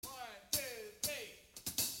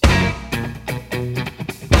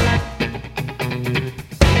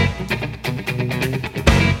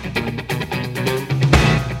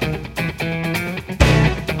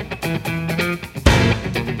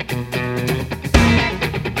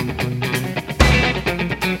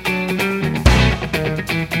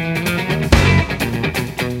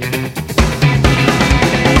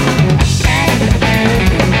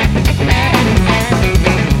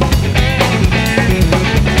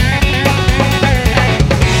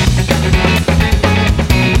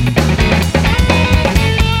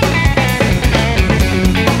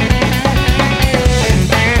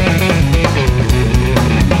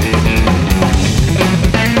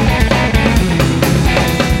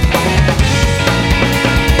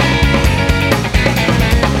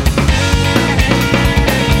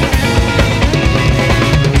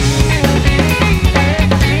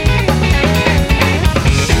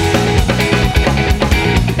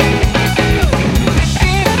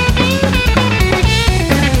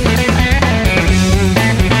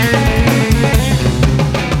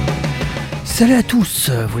Salut à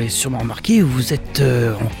tous, vous l'avez sûrement remarqué, vous êtes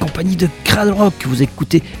en compagnie de Cradle Rock, vous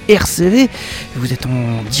écoutez RCV, vous êtes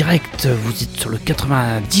en direct, vous êtes sur le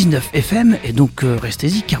 99 FM et donc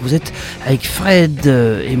restez-y car vous êtes avec Fred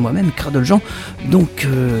et moi-même Cradle Jean, donc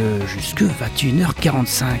jusque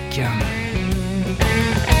 21h45.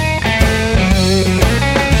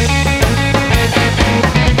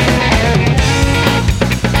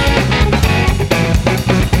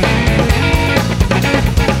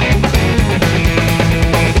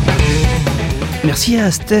 Merci à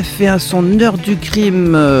Steph et à son heure du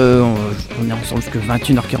crime. On est ensemble jusqu'à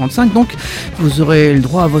 21h45, donc vous aurez le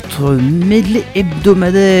droit à votre medley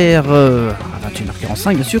hebdomadaire à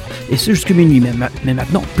 21h45 bien sûr, et ce jusqu'à minuit. Mais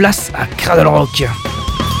maintenant, place à Cradle Rock.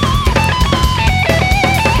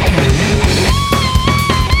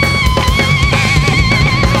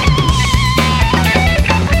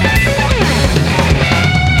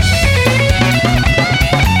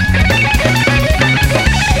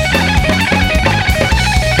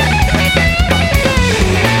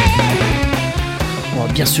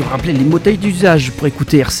 Bien sûr, rappeler les modalités d'usage pour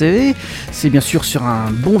écouter RCV, c'est bien sûr sur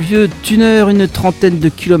un bon vieux tuner, une trentaine de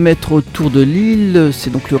kilomètres autour de l'île,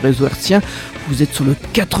 c'est donc le réseau hertzien. Vous êtes sur le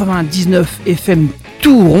 99 FM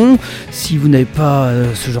tout rond. Si vous n'avez pas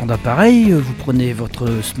ce genre d'appareil, vous prenez votre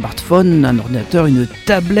smartphone, un ordinateur, une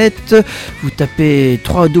tablette, vous tapez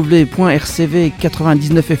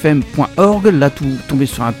www.rcv99fm.org, là vous tombez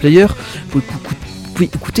sur un player, vous pouvez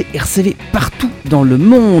écouter RCV partout dans le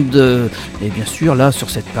monde. Et bien sûr, là, sur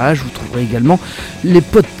cette page, vous trouverez également les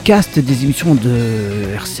podcasts des émissions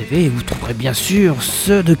de RCV. Et vous trouverez bien sûr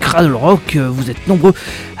ceux de Cradle Rock. Vous êtes nombreux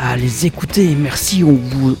à les écouter. Merci, on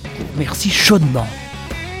vous remercie chaudement.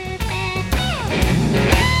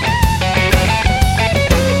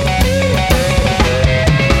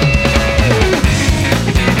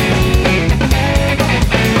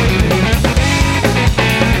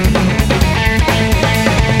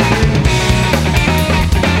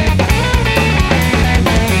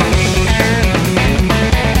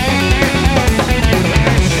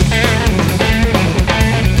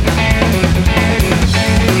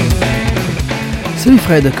 Salut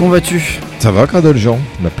Fred, comment vas-tu ? Ça va Cradle Jean,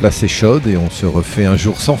 la place est chaude et on se refait un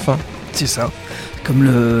jour sans fin. C'est ça, comme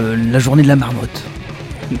la journée de la marmotte.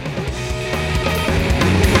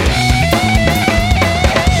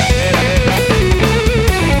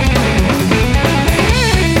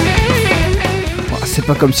 C'est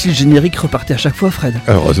pas comme si le générique repartait à chaque fois, Fred.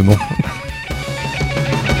 Heureusement.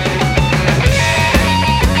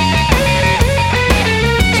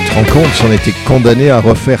 Tu te rends compte si on était condamné à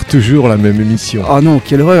refaire toujours la même émission? Ah non,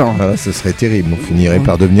 quelle horreur. Ah, ce serait terrible, on finirait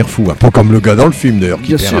par devenir fou. Un peu comme le gars dans le film d'ailleurs,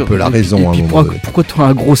 qui perd un peu la raison. Et puis pourquoi tu as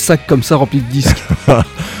un gros sac comme ça rempli de disques?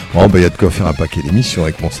 Oh bah y a de quoi faire un paquet d'émissions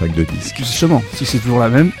avec mon sac de disques. Justement, si c'est toujours la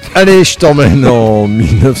même. Allez, je t'emmène en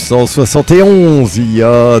 1971, il y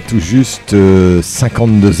a tout juste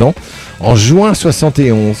 52 ans. En juin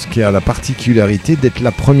 71, qui a la particularité d'être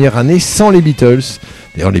la première année sans les Beatles.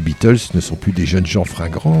 D'ailleurs, les Beatles ne sont plus des jeunes gens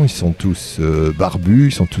fringants, ils sont tous barbus,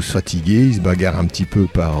 ils sont tous fatigués, ils se bagarrent un petit peu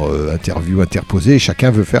par interview interposée et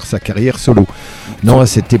chacun veut faire sa carrière solo. Non, à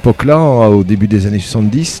cette époque-là, au début des années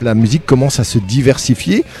 70, la musique commence à se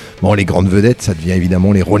diversifier. Bon, les grandes vedettes, ça devient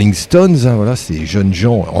évidemment les Rolling Stones, hein, voilà, ces jeunes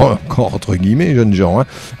gens, encore entre guillemets, jeunes gens, hein,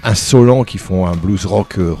 insolents qui font un blues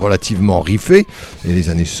rock relativement riffé. Et les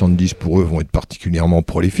années 70 pour eux vont être particulièrement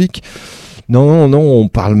prolifiques. Non, on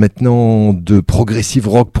parle maintenant de progressive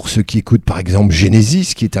rock pour ceux qui écoutent par exemple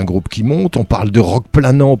Genesis, qui est un groupe qui monte. On parle de rock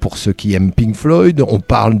planant pour ceux qui aiment Pink Floyd. On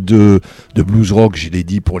parle de blues rock, je l'ai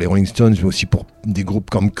dit, pour les Rolling Stones, mais aussi pour des groupes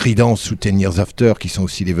comme Creedence ou 10 Years After, qui sont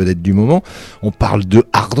aussi les vedettes du moment. On parle de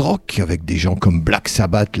hard rock, avec des gens comme Black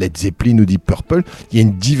Sabbath, Led Zeppelin ou Deep Purple. Il y a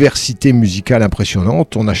une diversité musicale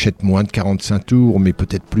impressionnante. On achète moins de 45 tours, mais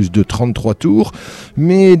peut-être plus de 33 tours.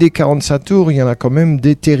 Mais des 45 tours, il y en a quand même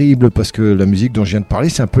des terribles, parce que la musique dont je viens de parler,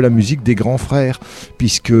 c'est un peu la musique des grands frères,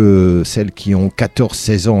 puisque celles qui ont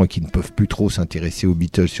 14-16 ans et qui ne peuvent plus trop s'intéresser aux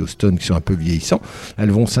Beatles et aux Stones, qui sont un peu vieillissants, elles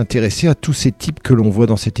vont s'intéresser à tous ces types que l'on voit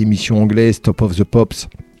dans cette émission anglaise Top of the Pops,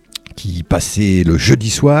 qui passait le jeudi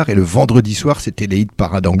soir, et le vendredi soir c'était les hit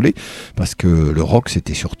parades anglais, parce que le rock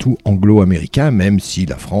c'était surtout anglo-américain, même si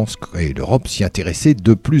la France et l'Europe s'y intéressaient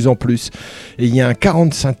de plus en plus. Et il y a un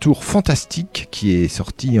 45 tours fantastique qui est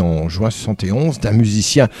sorti en juin 71 d'un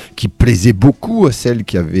musicien qui plaisait beaucoup à celles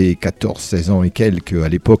qui avaient 14-16 ans et quelques à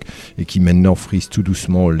l'époque et qui maintenant frisent tout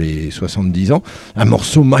doucement les 70 ans. Un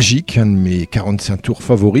morceau magique, un de mes 45 tours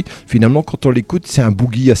favoris. Finalement, quand on l'écoute, c'est un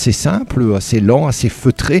boogie assez simple, assez lent, assez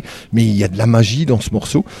feutré, mais il y a de la magie dans ce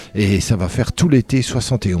morceau et ça va faire tout l'été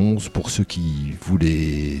 71 pour ceux qui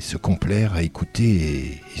voulaient se complaire à écouter,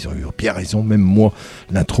 et ils ont eu bien raison, même moi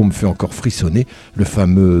l'intro me fait encore frissonner, le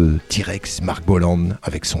fameux T-Rex Marc Bolan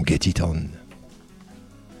avec son Get It On.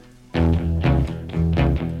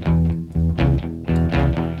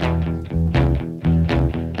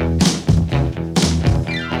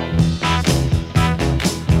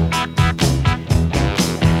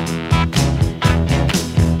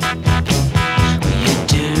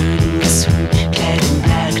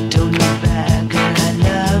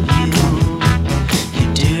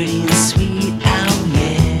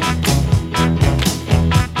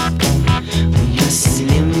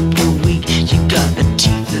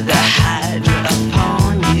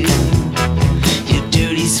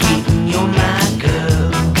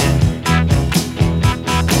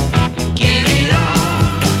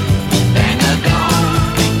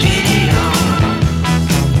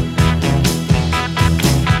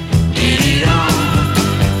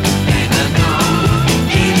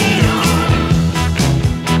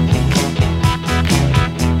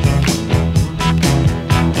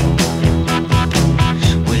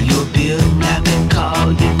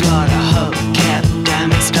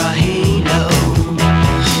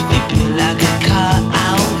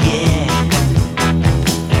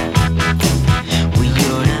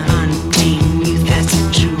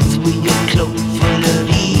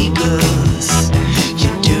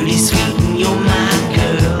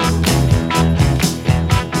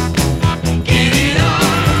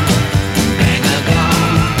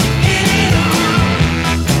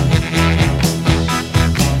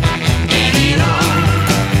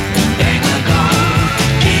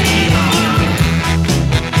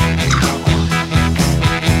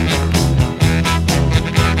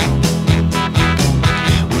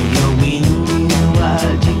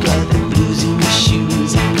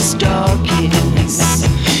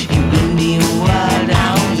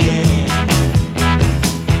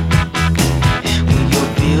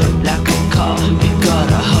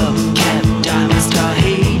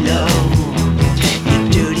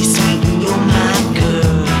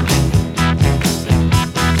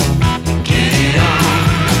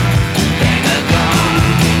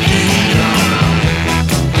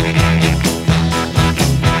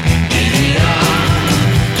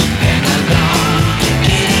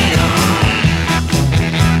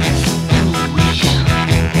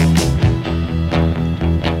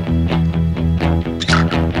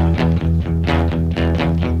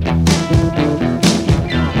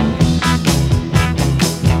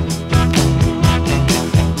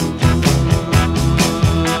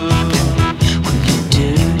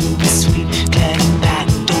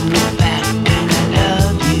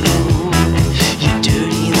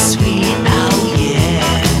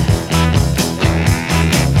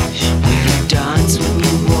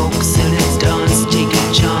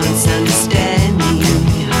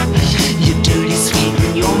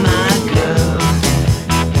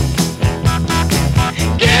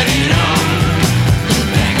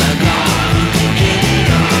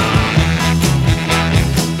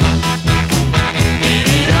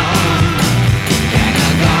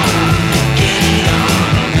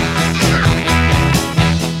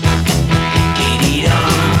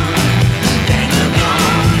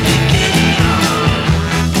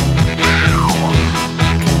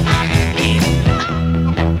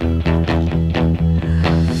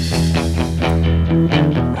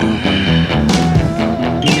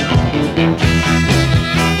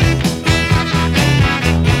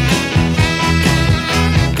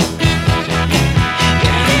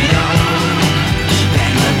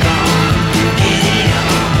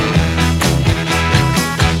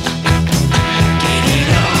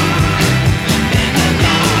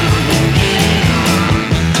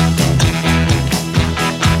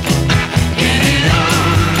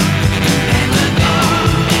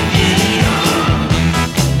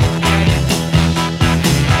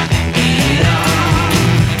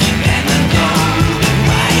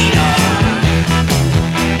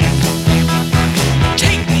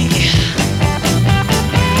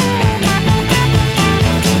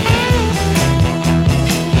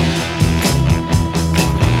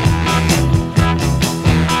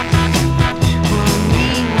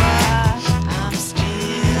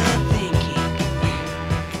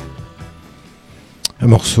 Un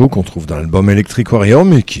morceau qu'on trouve dans l'album Electric Warrior,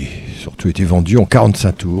 mais qui a surtout été vendu en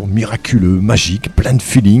 45 tours, miraculeux, magique, plein de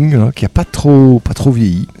feeling, hein, qui n'a pas trop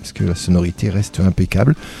vieilli, parce que la sonorité reste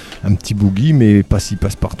impeccable. Un petit boogie, mais pas si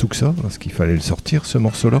passe-partout que ça, parce qu'il fallait le sortir, ce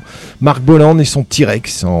morceau-là. Marc Bolan et son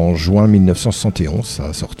T-Rex, en juin 1971, ça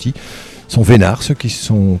a sorti sont vénards, ceux qui se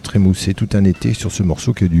sont trémoussés tout un été sur ce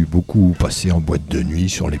morceau qui a dû beaucoup passer en boîte de nuit,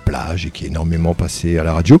 sur les plages et qui est énormément passé à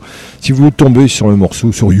la radio. Si vous tombez sur le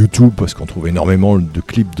morceau sur YouTube, parce qu'on trouve énormément de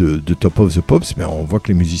clips de Top of the Pops, mais on voit que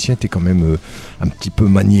les musiciens étaient quand même un petit peu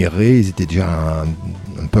maniérés, ils étaient déjà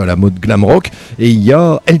un peu à la mode glam rock. Et il y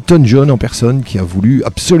a Elton John en personne qui a voulu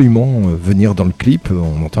absolument venir dans le clip.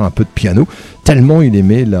 On entend un peu de piano, tellement il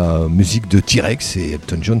aimait la musique de T-Rex, et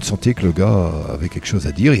Elton John sentait que le gars avait quelque chose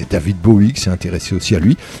à dire. Il y a David Bowie qui s'est intéressé aussi à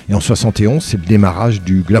lui, et en 71 c'est le démarrage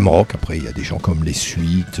du glam rock. Après il y a des gens comme les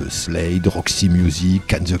Sweet, Slade, Roxy Music,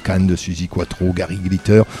 Can the Can de Suzy Quatro, Gary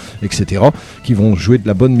Glitter, etc. qui vont jouer de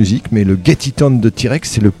la bonne musique, mais le Get It On de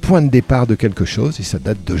T-Rex c'est le point de départ de quelque chose, et ça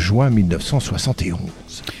date de juin 1971.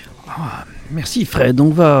 Merci Fred, on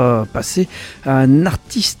va passer à un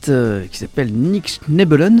artiste qui s'appelle Nick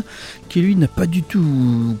Nebelen, qui lui n'a pas du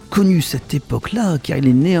tout connu cette époque-là, car il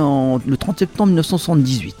est né le 30 septembre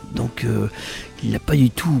 1978, donc il n'a pas du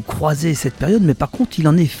tout croisé cette période, mais par contre il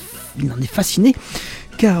en est fasciné,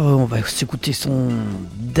 car on va s'écouter son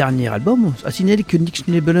dernier album. À signaler que Nick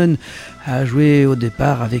Nebelen a joué au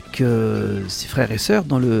départ avec ses frères et sœurs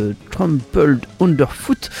dans le Trampled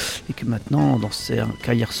Underfoot, et que maintenant dans sa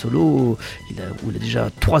carrière solo il a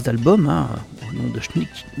déjà 3 albums au nom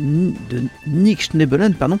de Nick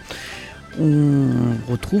Nebelen, pardon. On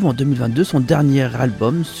retrouve en 2022 son dernier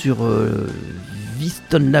album sur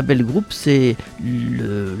Viston Label Group, c'est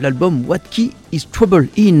l'album What Key Is Trouble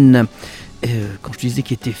In. Quand je disais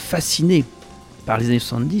qu'il était fasciné par les années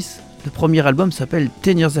 70, le premier album s'appelle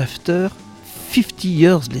 10 Years After, 50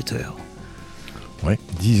 Years Later. Ouais,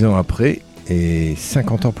 10 ans après et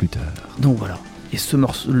 50 ans plus tard. Donc voilà, et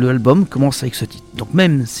l'album commence avec ce titre. Donc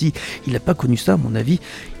même si il n'a pas connu ça, à mon avis,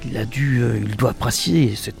 il doit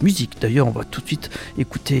apprécier cette musique. D'ailleurs, on va tout de suite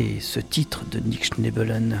écouter ce titre de Nick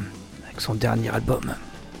Nebelen avec son dernier album.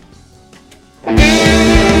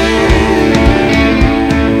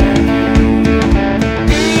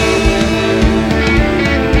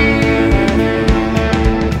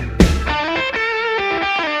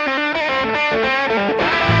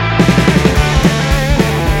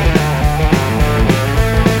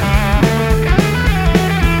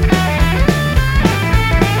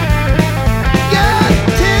 Later,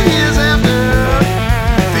 10 years after,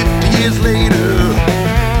 50 years later.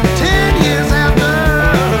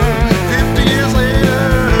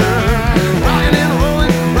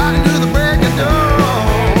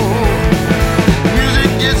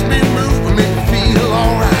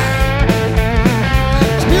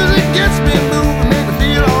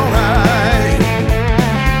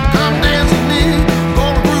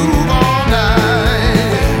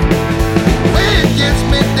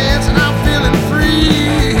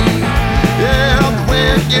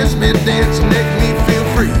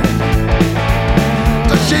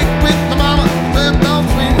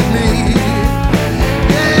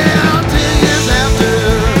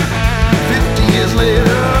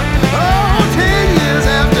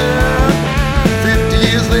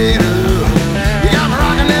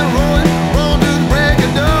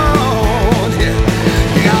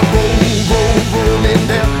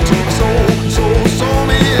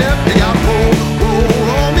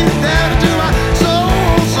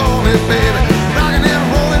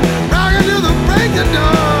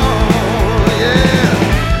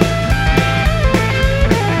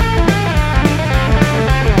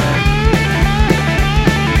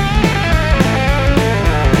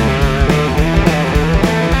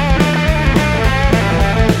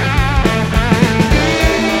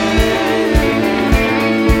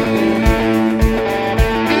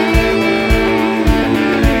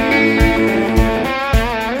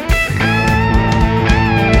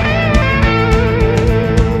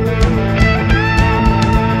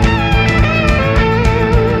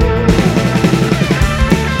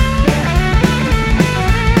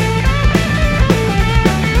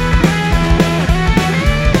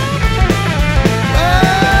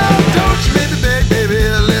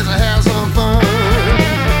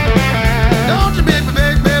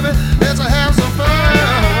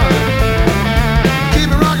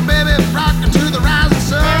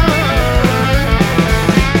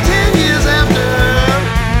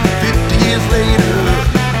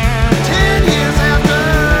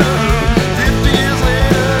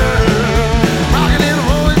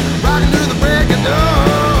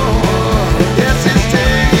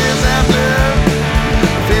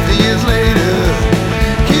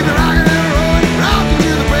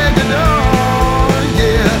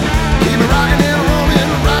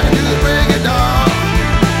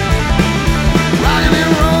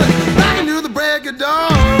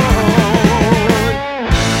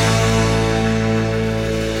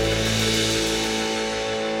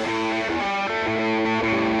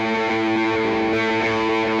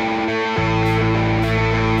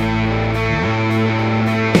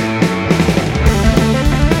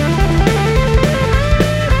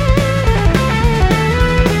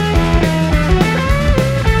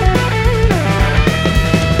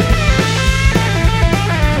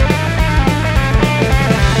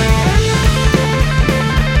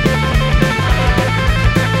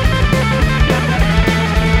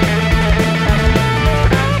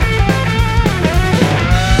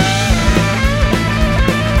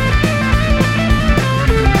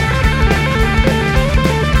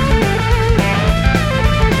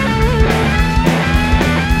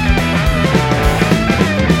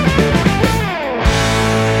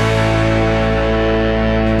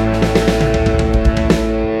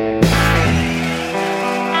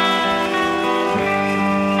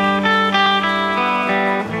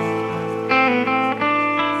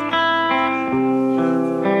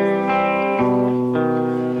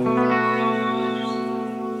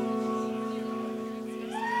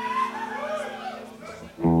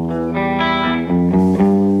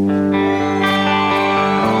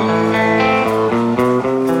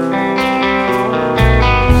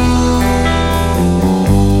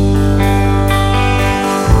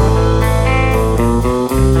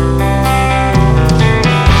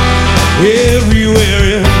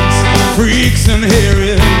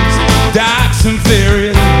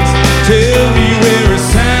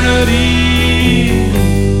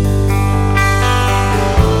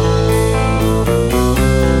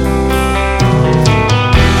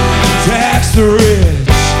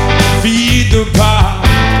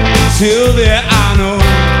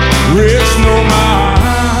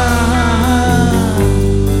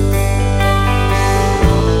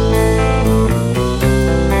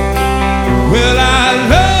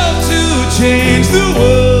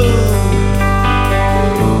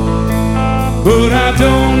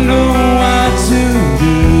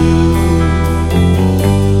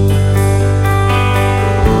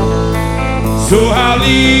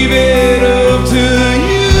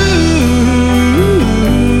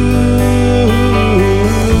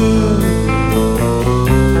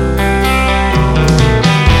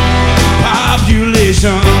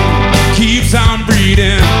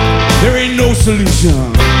 solution.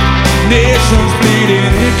 Nations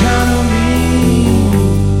bleeding economy.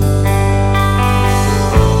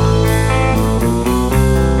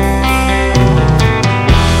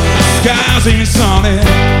 Skies ain't sunny,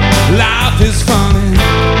 life is funny.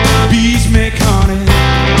 Bees make honey.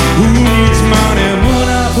 Who needs money?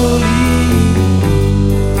 Monopoly.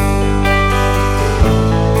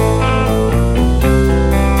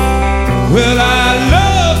 Well, I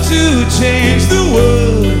love to change the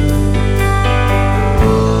world,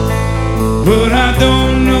 but I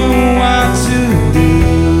don't know what to do.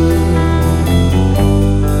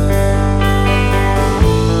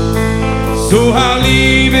 So I'll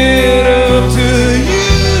leave it up to you.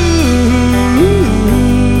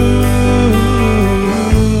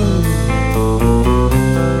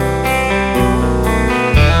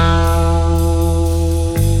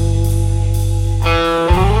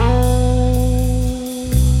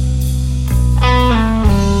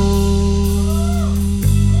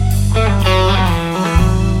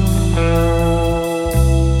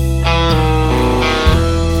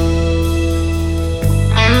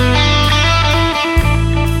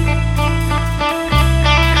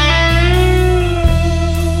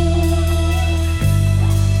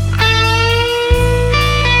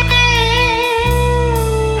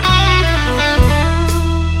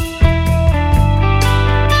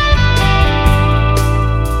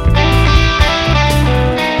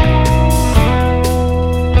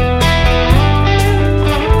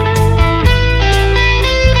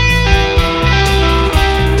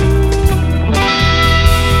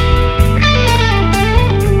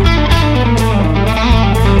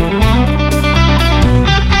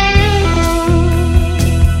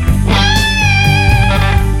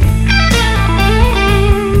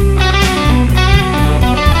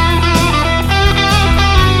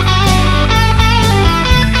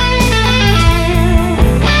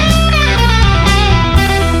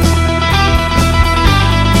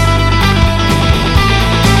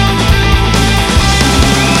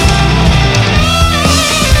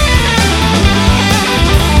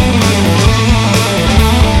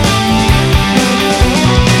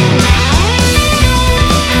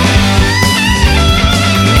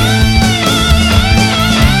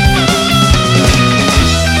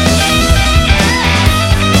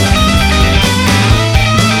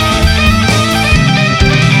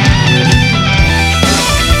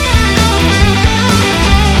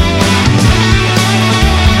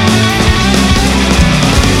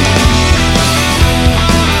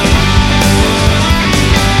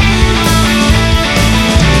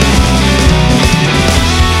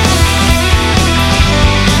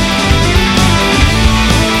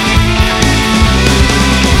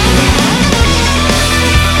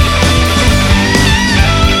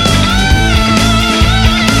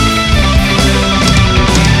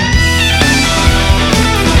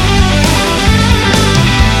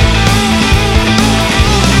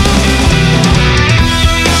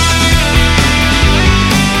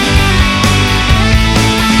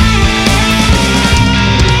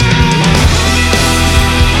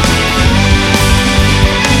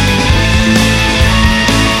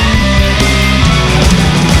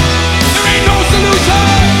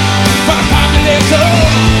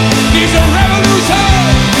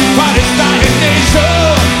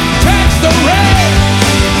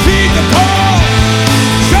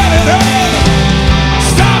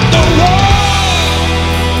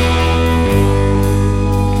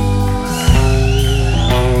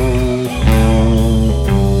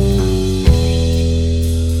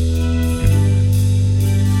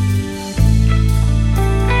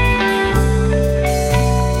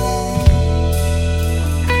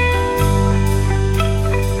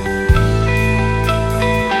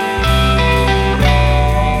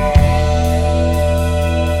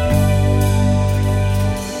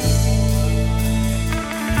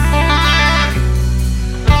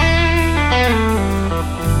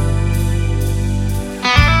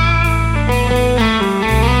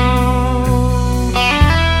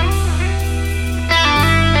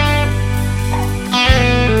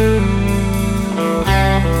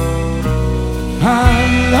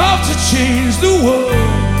 change the world,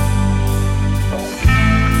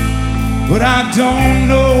 but I don't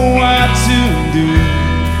know what to do.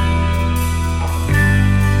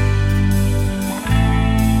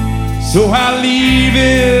 So I leave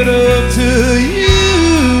it up to you.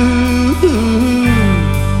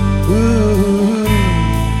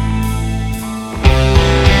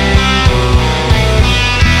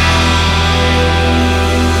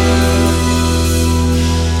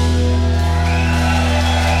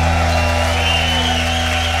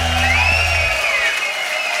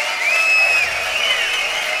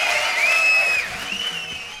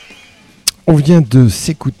 On vient de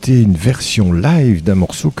s'écouter une version live d'un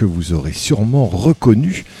morceau que vous aurez sûrement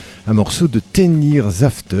reconnu, un morceau de 10 Years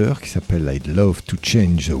After qui s'appelle I'd Love to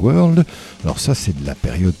Change the World. Alors ça c'est de la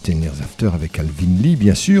période 10 Years After avec Alvin Lee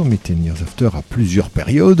bien sûr, mais 10 Years After a plusieurs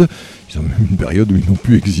périodes. Ils ont même une période où ils n'ont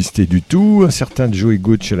plus existé du tout. Un certain Joey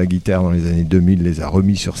Gooch à la guitare dans les années 2000 les a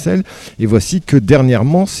remis sur scène. Et voici que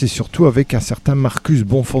dernièrement, c'est surtout avec un certain Marcus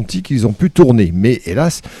Bonfanti qu'ils ont pu tourner. Mais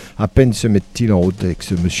hélas, à peine se mettent-ils en route avec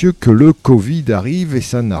ce monsieur que le Covid arrive et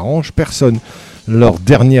ça n'arrange personne. Leur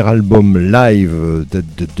dernier album live date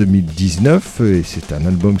de 2019 et c'est un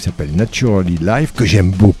album qui s'appelle Naturally Live que j'aime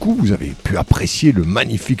beaucoup. Vous avez pu apprécier le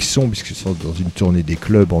magnifique son puisqu'ils sont dans une tournée des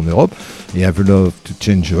clubs en Europe et I'd Love to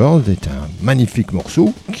Change the World est un magnifique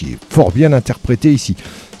morceau qui est fort bien interprété ici.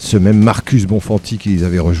 Ce même Marcus Bonfanti qui les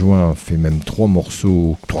avait rejoints fait même 3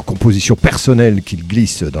 compositions personnelles qu'il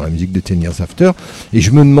glisse dans la musique de 10 Years After. Et je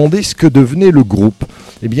me demandais ce que devenait le groupe.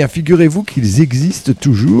 Eh bien, figurez-vous qu'ils existent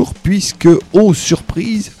toujours, puisque, oh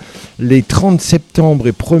surprise, les 30 septembre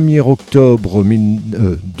et 1er octobre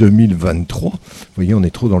 2023, vous voyez, on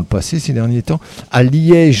est trop dans le passé ces derniers temps, à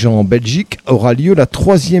Liège en Belgique, aura lieu la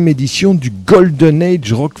 3e édition du Golden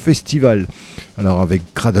Age Rock Festival. Alors avec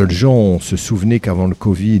Cradle Jean, on se souvenait qu'avant le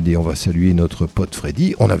Covid, et on va saluer notre pote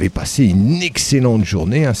Freddy, on avait passé une excellente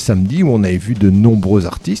journée, un samedi où on avait vu de nombreux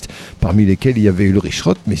artistes, parmi lesquels il y avait Ulrich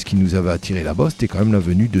Roth, mais ce qui nous avait attiré là-bas, c'était quand même la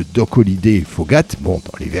venue de Doc Holliday et Fogat, bon,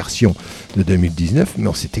 dans les versions de 2019, mais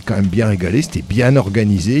on s'était quand même bien régalé, c'était bien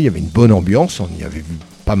organisé, il y avait une bonne ambiance, on y avait vu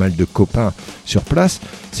pas mal de copains sur place,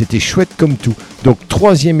 c'était chouette comme tout. Donc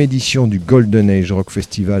 3e édition du Golden Age Rock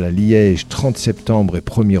Festival à Liège, 30 septembre et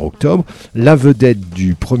 1er octobre. La vedette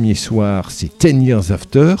du premier soir, c'est 10 Years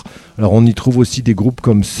After. Alors on y trouve aussi des groupes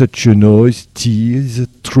comme Such a Noise, Tears,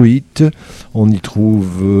 Treat. On y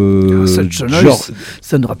trouve... Such a Noise,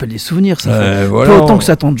 ça nous rappelle des souvenirs, ça fait voilà. pas autant que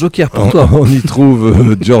ça tente Joker pour toi. On y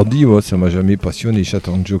trouve jeudi, moi, ça m'a jamais passionné,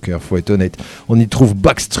 Chatan Joker, faut être honnête. On y trouve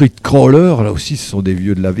Backstreet Crawler, là aussi ce sont des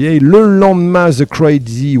vieux de la vieille. Le lendemain, The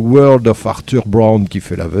Crazy World of Arthur Brown qui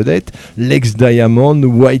fait la vedette. Lex Diamond,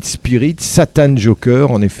 White Spirit, Satan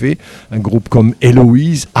Joker, en effet. Un groupe comme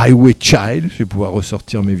Eloise, Highway Child, je vais pouvoir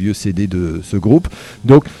ressortir mes vieux CD de ce groupe.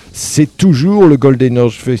 Donc c'est toujours le Golden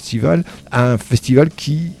Age Festival, un festival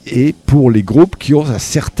qui est pour les groupes qui ont un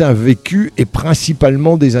certain vécu et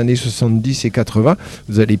principalement des années 70 et 80.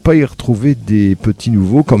 Vous n'allez pas y retrouver des petits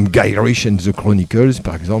nouveaux comme Guy Rich and the Chronicles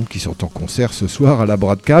par exemple qui sont en concert ce soir à la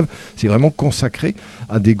Bras de Cave. C'est vraiment consacré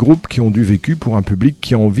à des groupes qui ont du vécu pour un public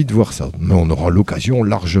qui a envie de voir ça. Mais on aura l'occasion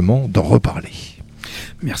largement d'en reparler.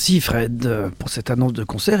 Merci Fred pour cette annonce de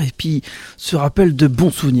concert et puis ce rappel de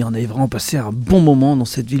bons souvenirs. On avait vraiment passé un bon moment dans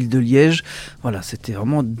cette ville de Liège. Voilà, c'était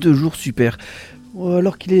vraiment 2 jours super.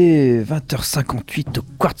 Alors qu'il est 20h58 au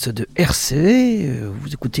Quartz de RCV, vous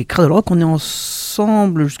écoutez Cradle Rock, on est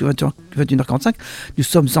ensemble jusqu'à 21h45. Nous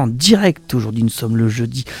sommes en direct aujourd'hui, nous sommes le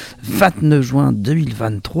jeudi 29 juin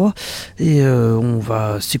 2023 et on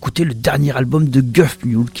va s'écouter le dernier album de Guff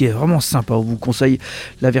Mule qui est vraiment sympa. On vous conseille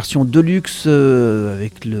la version Deluxe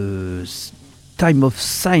avec le Time of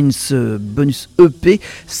Science bonus EP,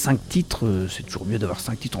 5 titres, c'est toujours mieux d'avoir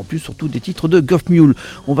 5 titres en plus, surtout des titres de Guff Mule.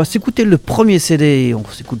 On va s'écouter le premier CD, on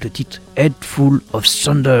s'écoute le titre Head Full of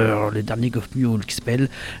Thunder, le dernier Guff Mule qui s'appelle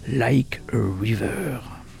Like a River.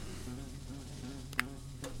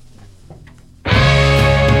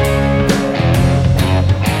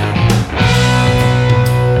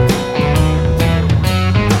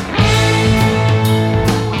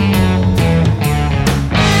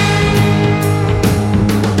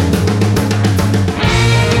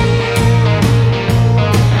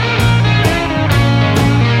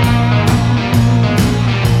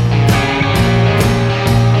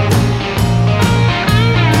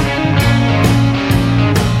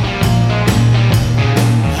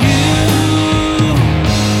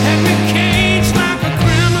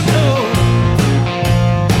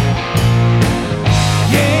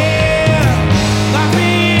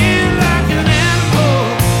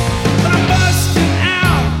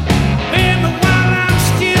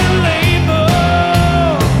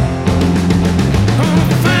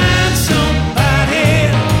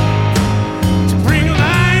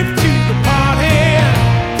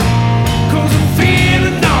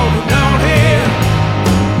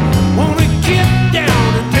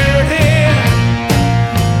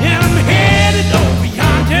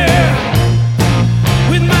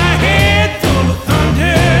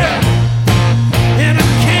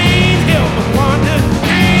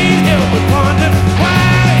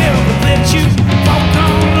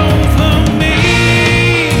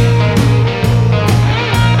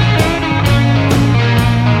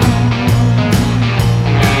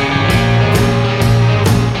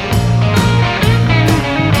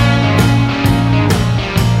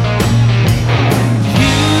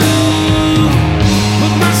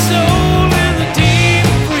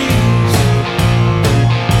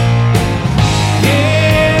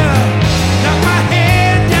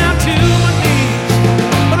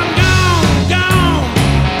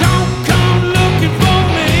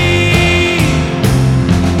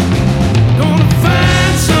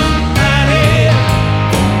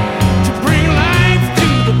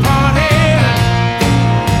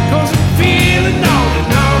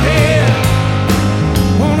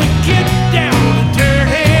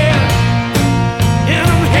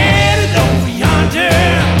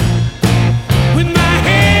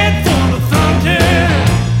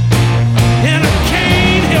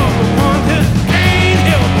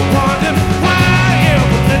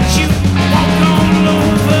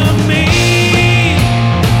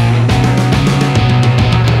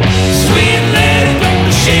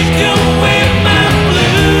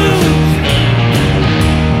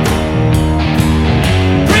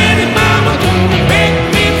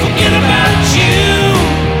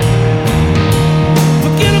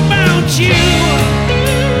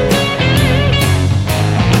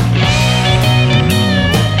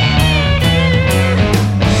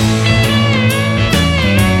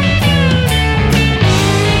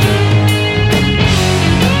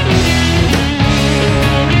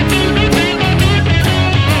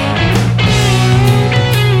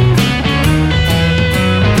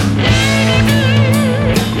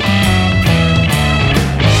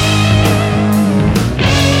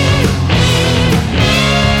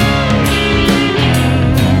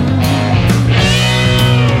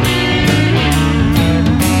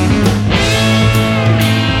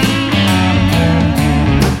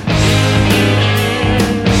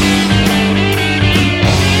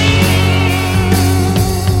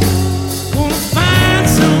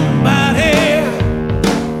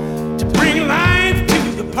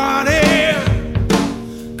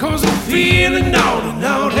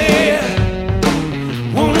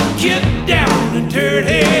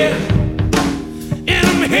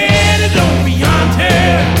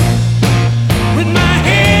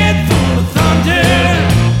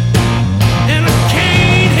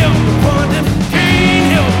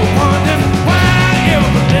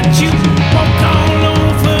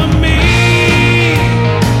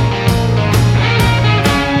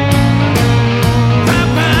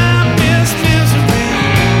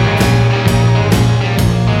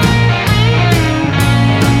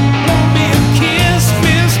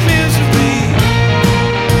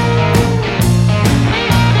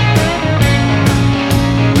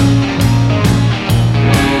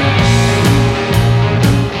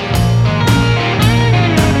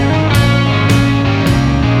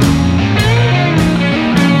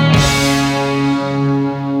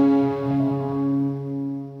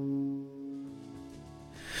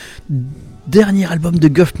 Dernier album de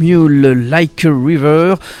Guff Mule, Like a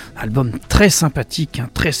River, album très sympathique,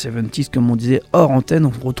 très 70s comme on disait hors antenne.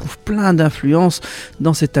 On retrouve plein d'influences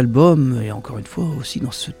dans cet album et encore une fois aussi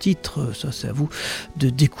dans ce titre. Ça c'est à vous de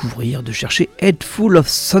découvrir, de chercher Head Full of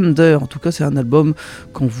Thunder. En tout cas c'est un album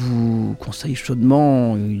qu'on vous conseille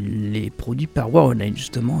chaudement. Il est produit par Warren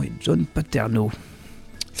justement et John Paterno.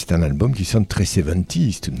 C'est un album qui sonne très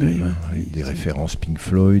 70s tout de même, oui, avec des références Pink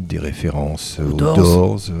Floyd, des références aux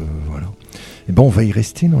Doors, voilà. Et on va y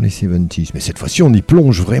rester dans les 70s, mais cette fois-ci on y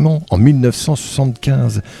plonge vraiment en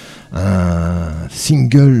 1975, un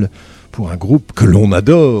single pour un groupe que l'on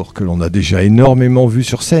adore, que l'on a déjà énormément vu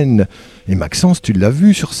sur scène. Et Maxence, tu l'as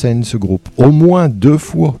vu sur scène ce groupe, au moins 2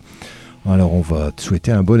 fois. Alors on va te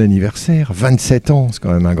souhaiter un bon anniversaire, 27 ans, c'est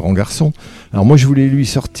quand même un grand garçon. Alors moi je voulais lui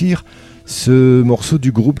sortir ce morceau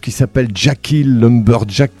du groupe qui s'appelle Jackie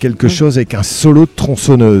Lumberjack quelque chose avec un solo de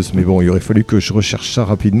tronçonneuse. Mais bon, il aurait fallu que je recherche ça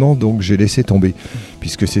rapidement, donc j'ai laissé tomber,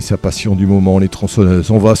 puisque c'est sa passion du moment, les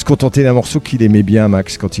tronçonneuses. On va se contenter d'un morceau qu'il aimait bien,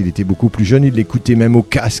 Max, quand il était beaucoup plus jeune. Il l'écoutait même au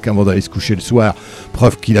casque avant d'aller se coucher le soir.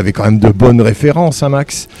 Preuve qu'il avait quand même de bonnes références,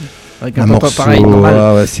 Max. Avec un morceau pareil,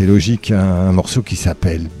 ouais, c'est logique, un morceau qui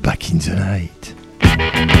s'appelle Back in the Night.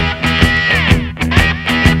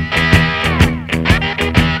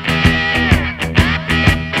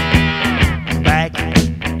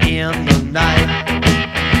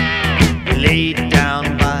 Laid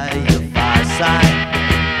down by your fireside,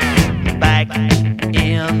 back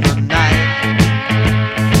in the night,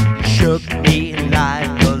 you shook me like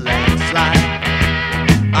a landslide.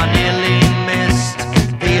 I nearly missed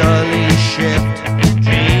the early shift,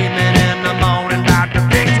 dreaming in the morning about the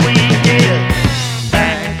things we did.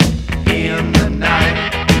 Back in the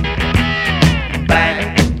night,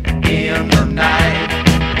 back in the night,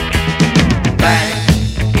 back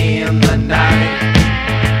in the night.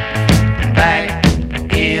 Back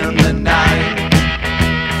in the night,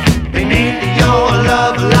 beneath your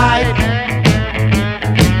love light.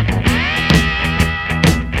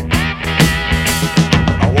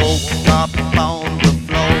 I woke up on the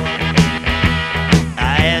floor. I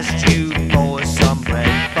asked you for some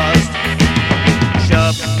breakfast.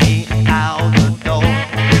 Shoved me out the door.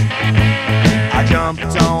 I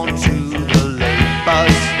jumped onto the late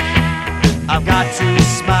bus. I've got to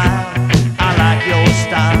smile. I like your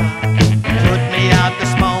style. Put me out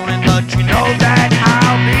this morning, but you know that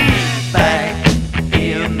I'll be back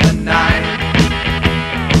in the night.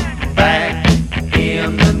 Back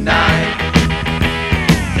in the night.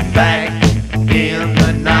 Back in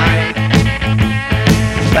the night.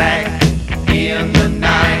 Back in the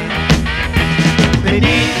night.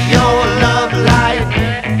 Beneath your love light.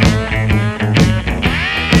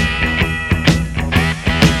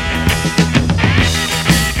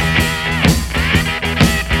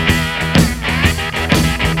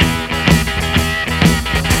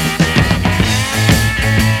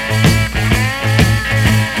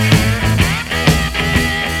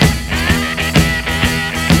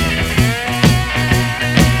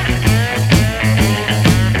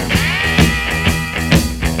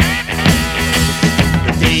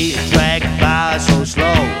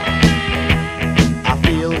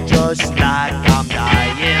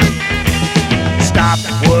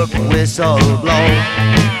 Whistle blow,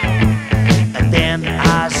 and then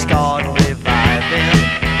I start reviving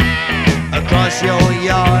across your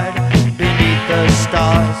yard beneath the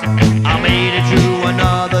stars. I made it through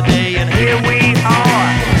another day, and here we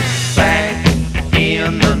are, back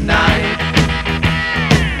in the night,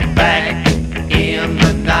 back in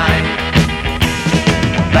the night,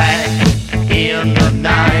 back in the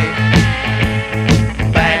night,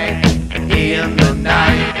 back in the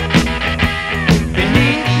night.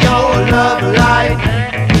 Love light.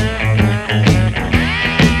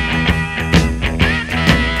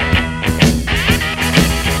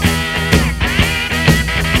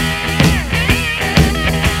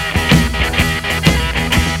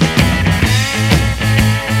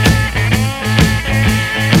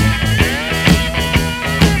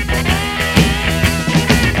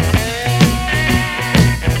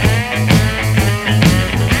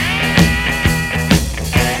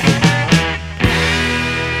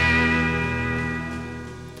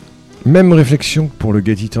 Même réflexion pour le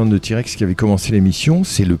Gatitan de T-Rex qui avait commencé l'émission,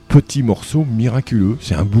 c'est le petit morceau miraculeux.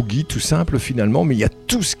 C'est un boogie tout simple finalement, mais il y a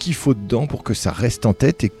tout ce qu'il faut dedans pour que ça reste en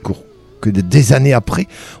tête et que des années après,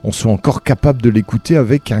 on soit encore capable de l'écouter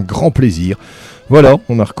avec un grand plaisir. Voilà,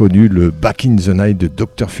 on a reconnu le Back in the Night de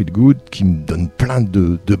Dr. Feelgood qui me donne plein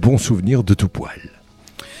de bons souvenirs de tout poil.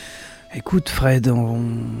 Écoute Fred,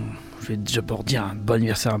 je vais déjà pour dire un bon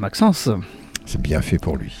anniversaire à Maxence. C'est bien fait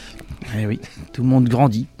pour lui. Eh oui, tout le monde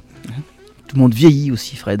grandit. Tout le monde vieillit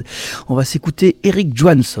aussi, Fred. On va s'écouter Eric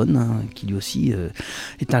Johansson, qui lui aussi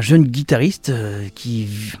est un jeune guitariste qui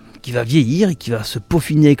va vieillir et qui va se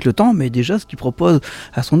peaufiner avec le temps, mais déjà ce qu'il propose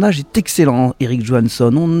à son âge est excellent. Eric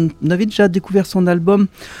Johansson, on avait déjà découvert son album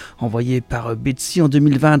envoyé par Betsy en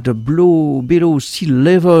 2020, Below Sea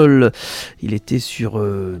Level. Il était sur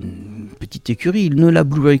une petite écurie, il ne la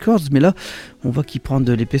Blue Records, mais là on voit qu'il prend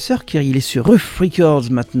de l'épaisseur car il est sur Rough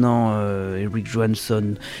Records maintenant. Eric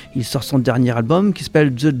Johansson, il sort son dernier album qui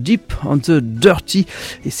s'appelle The Deep and the Dirty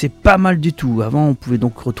et c'est pas mal du tout. Avant on pouvait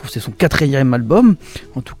donc retrouver, c'est son 4e album,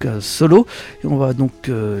 en tout cas solo, et on va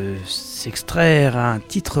donc s'extraire un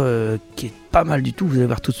titre qui est pas mal du tout. Vous allez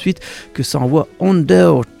voir tout de suite que ça envoie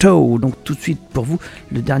Undertow. Donc tout de suite pour vous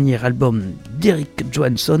le dernier album d'Eric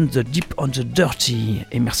Johansson, The Deep and the Dirty.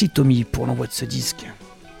 Et merci Tommy pour l'envoi de ce disque.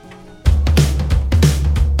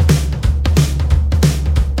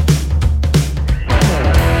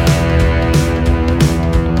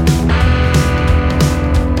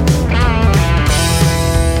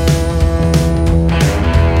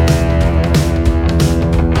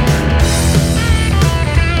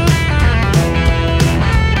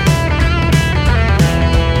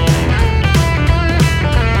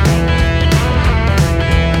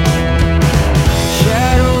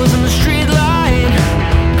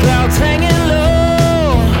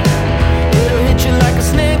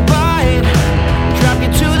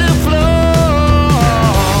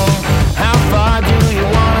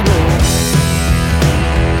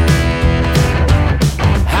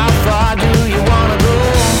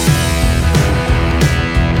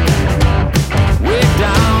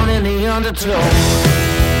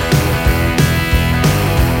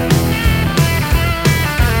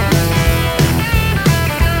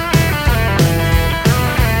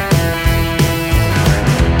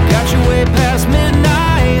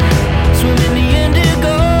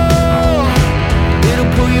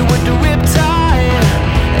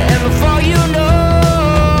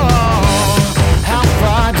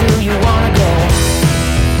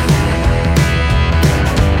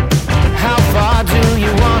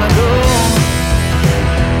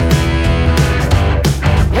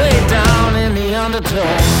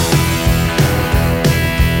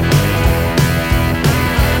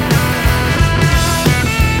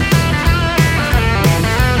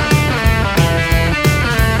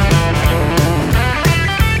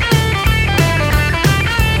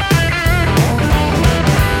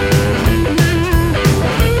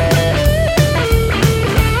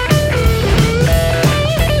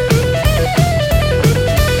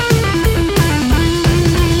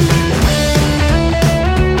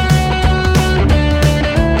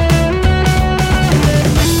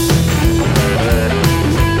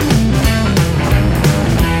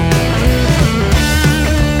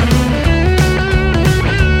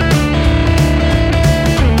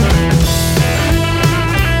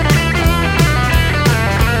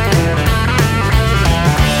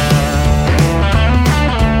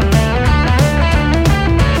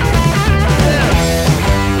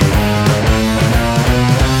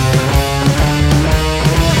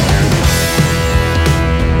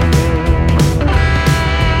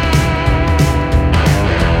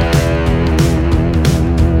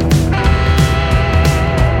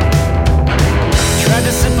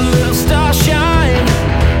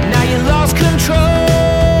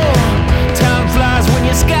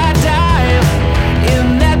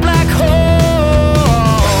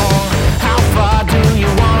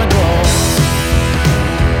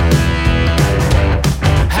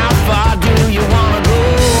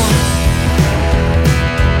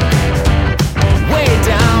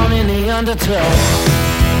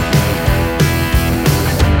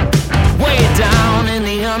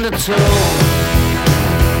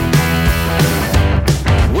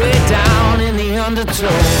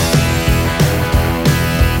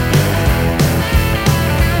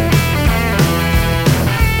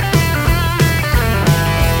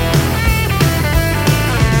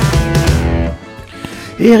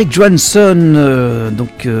 Eric Johansson,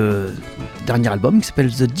 dernier album qui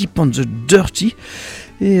s'appelle The Deep and the Dirty.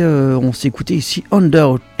 Et on s'est écouté ici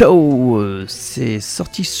Undertow, c'est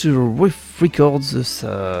sorti sur Riff Records,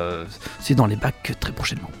 ça, c'est dans les bacs très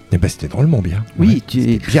prochainement. Et ben c'était drôlement bien. Oui,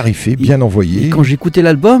 c'était bien riffé, bien envoyé. Et quand j'ai écouté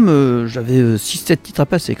l'album, j'avais 6-7 titres à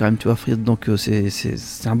passer quand même, tu vois, Fred, donc c'est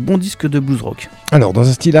un bon disque de blues rock. Alors dans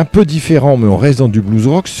un style un peu différent, mais on reste dans du blues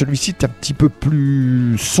rock, celui-ci est un petit peu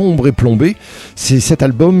plus sombre et plombé. C'est cet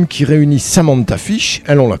album qui réunit Samantha Fish,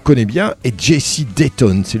 elle on la connaît bien, et Jesse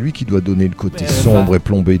Dayton, c'est lui qui doit donner le côté sombre et plombé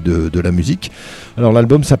plombée de la musique. Alors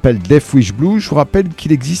l'album s'appelle Death Wish Blues. Je vous rappelle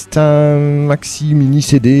qu'il existe un maxi mini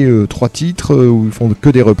CD, 3 titres où ils font que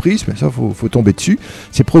des reprises, mais ça faut tomber dessus.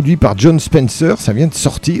 C'est produit par John Spencer, ça vient de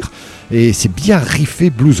sortir et c'est bien riffé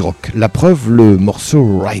blues rock. La preuve, le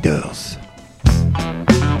morceau Riders.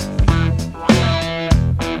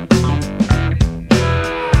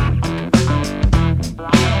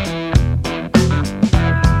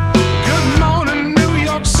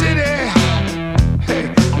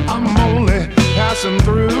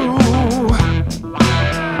 Through.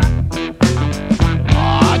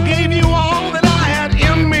 I gave you all that I had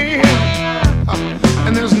in me,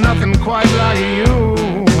 and there's nothing quite like you.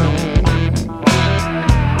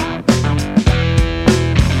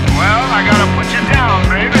 Well, I gotta put you down,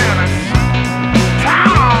 baby, and it's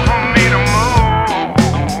time for me to move.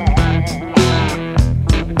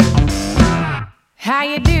 How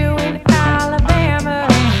you doing, Alabama?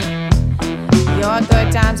 Your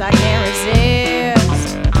good times I can't resist.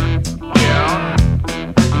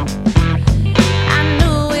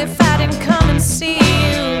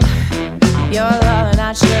 Your love and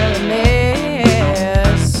I surely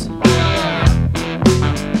miss.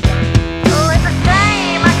 Oh, it's a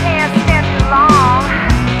shame I can't stand too long.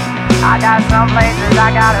 I got some places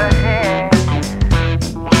I gotta hit.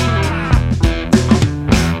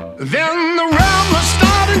 Then the rambler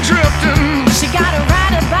started drifting. She got a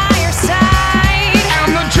rider by her side,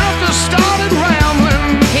 And the drifter started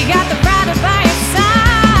rambling. he got the rider by his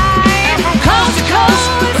side. And from coast to coast,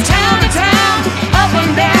 town to town, up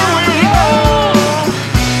and down we roll.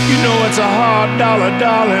 You know it's a hard dollar,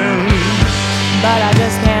 darling, But I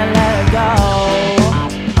just can't let it go.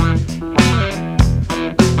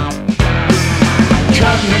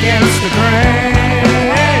 cutting against the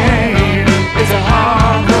grain. It's a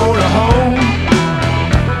hard road to hoe.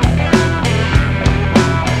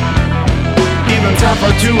 Even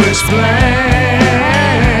tougher to explain,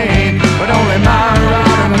 but only my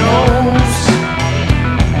rider knows.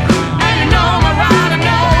 And you know my rider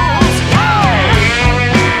knows.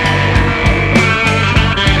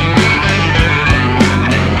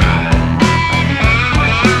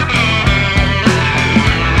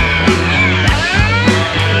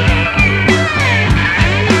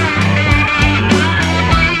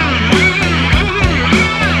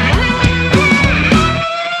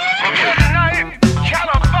 Tonight,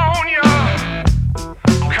 California,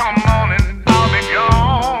 come on and I'll be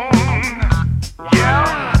gone.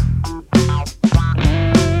 Yeah.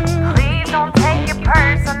 Please don't take it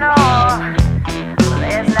personal.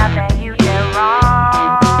 There's nothing you did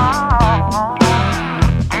wrong.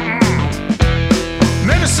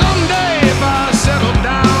 Maybe someday if I settle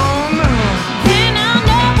down, Then I'll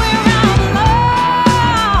know where I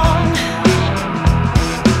belong.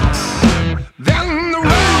 then the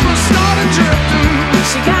river started drifting,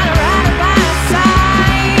 She got a rider by her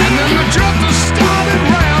side, and then the drifter started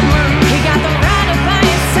rambling. he got the rider by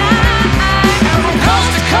his side. And from coast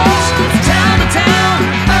to coast, town to town,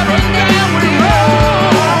 up and down we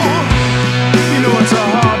roll. You know it's a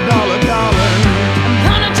hard dollar, darling.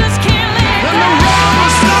 But I just can't let Then the go. river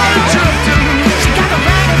started drifting, She got the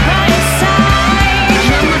rider by his side, and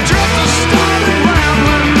then the drifter started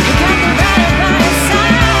rambling. he got the rider by his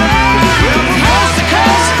side. From coast to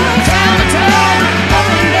coast, town to town, up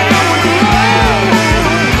and down we roll.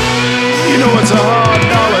 You know it's a hard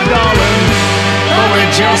dollar, darling, but we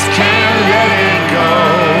just can't let it go.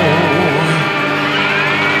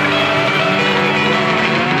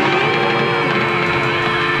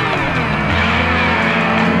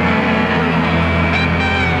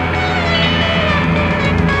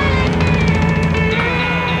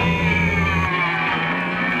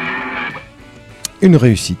 Une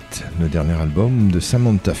réussite, le dernier album de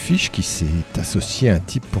Samantha Fish qui s'est associé à un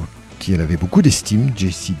type pour qui elle avait beaucoup d'estime,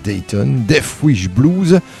 J.C. Dayton, Death Wish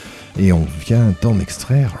Blues, et on vient d'en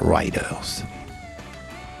extraire Riders.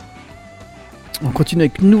 On continue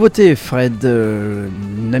avec une nouveauté, Fred,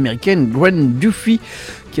 une américaine, Gwen Duffy,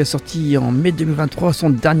 qui a sorti en mai 2023 son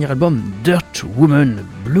dernier album Dirt Woman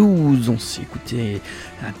Blues. On s'est écouté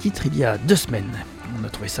un titre il y a 2 semaines. On a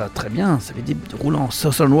trouvé ça très bien, ça avait des roulants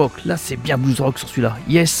Southern Rock. Là, c'est bien blues rock sur celui-là.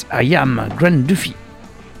 Yes, I Am, Gwen Duffy.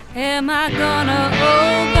 Am I gonna,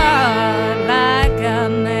 oh God, like a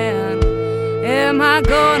man? Am I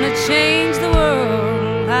gonna change the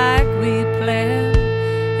world like we planned?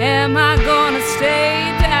 Am I gonna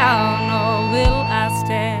stay down or will I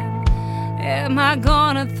stand? Am I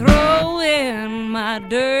gonna throw in my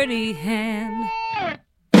dirty hand?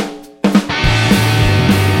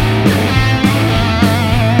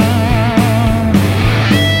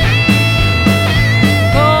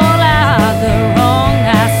 Call out the wrong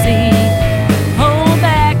I see. Hold back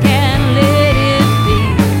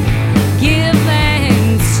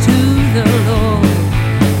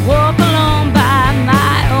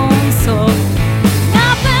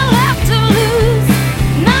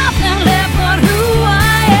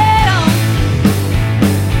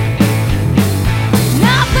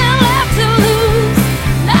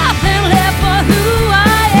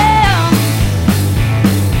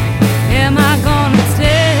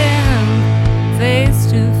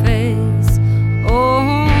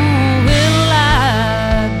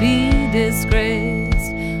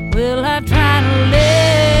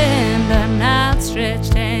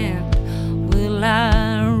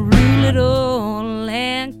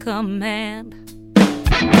man.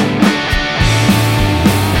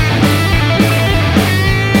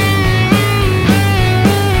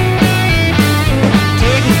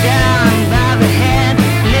 Take me down by the hand,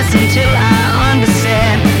 listen till I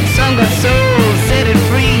understand. Some got soul, set it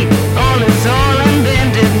free, all is all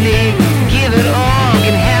unbended knee. Give it all,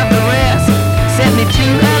 can have the rest, set me to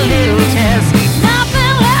a little test.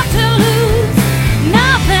 Nothing left to lose,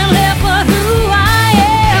 nothing left but who I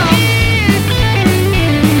am.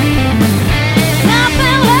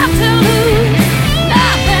 Nothing left to lose,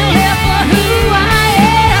 nothing left but who I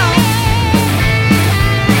am.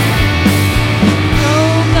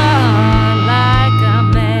 Oh God, like a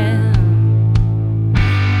man,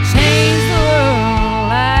 change the world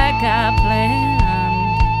like I planned.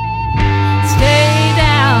 Stay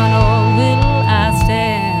down or will I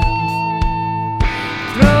stand?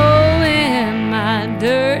 Throw in my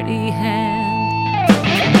dirty hand.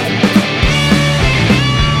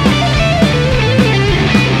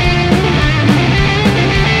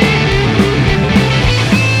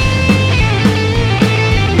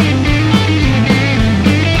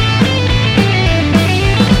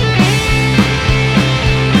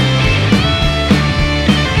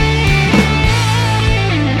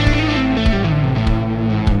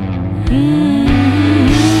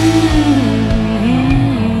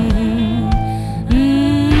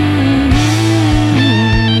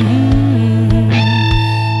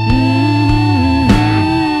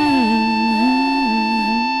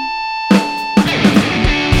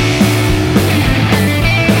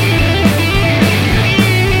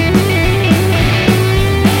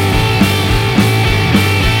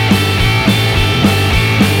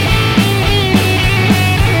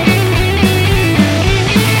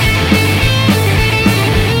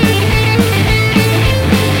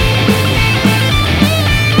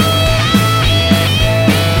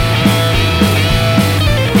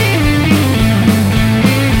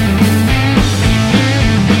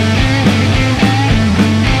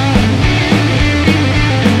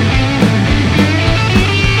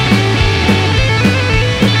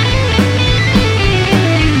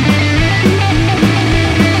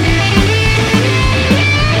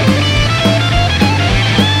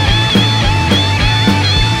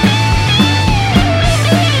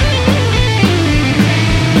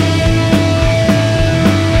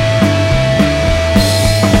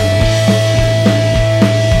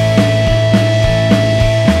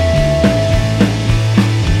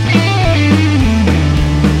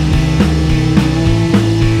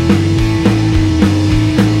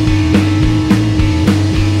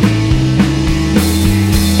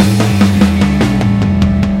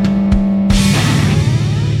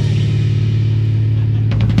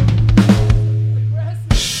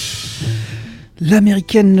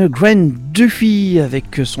 L'américaine Gwen Duffy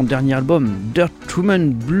avec son dernier album Dirt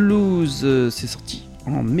Woman Blues, c'est sorti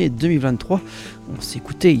en mai 2023. On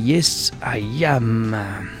s'écoutait Yes I Am.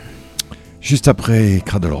 Juste après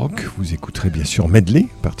Cradle Rock, vous écouterez bien sûr Medley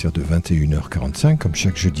à partir de 21h45 comme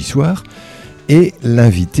chaque jeudi soir. Et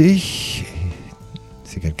l'invité,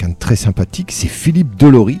 c'est quelqu'un de très sympathique, c'est Philippe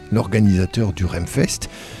Delory, l'organisateur du Remfest,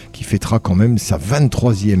 qui fêtera quand même sa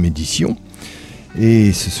 23e édition.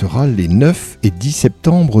 Et ce sera les 9 et 10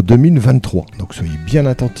 septembre 2023. Donc soyez bien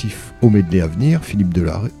attentifs au medley à venir. Philippe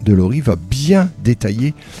Delory va bien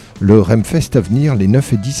détailler le Remfest à venir les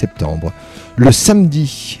 9 et 10 septembre. Le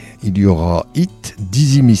samedi, il y aura Hit,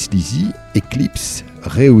 Dizzy Miss Lizzy, Eclipse,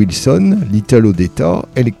 Ray Wilson, Little Odetta,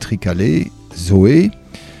 Electric Alley, Zoé.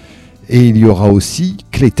 Et il y aura aussi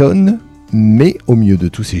Clayton. Mais au milieu de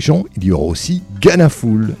tous ces gens, il y aura aussi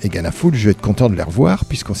Ganafool. Et Ganafool, je vais être content de les revoir,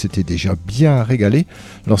 puisqu'on s'était déjà bien régalé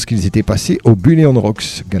lorsqu'ils étaient passés au Bully on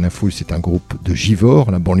Rocks. Ganafool, c'est un groupe de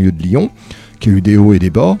Givors, la banlieue de Lyon, qui a eu des hauts et des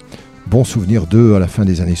bas. Bon souvenir d'eux à la fin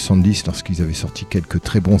des années 70, lorsqu'ils avaient sorti quelques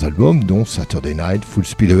très bons albums, dont Saturday Night, Full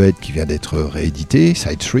Speed Ahead, qui vient d'être réédité,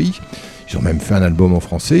 Side 3. Ils ont même fait un album en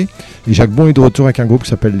français. Et Jacques Bon est de retour avec un groupe qui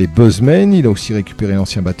s'appelle les Buzzmen. Il a aussi récupéré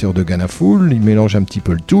l'ancien batteur de Ganafool. Il mélange un petit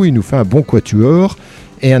peu le tout. Il nous fait un bon quatuor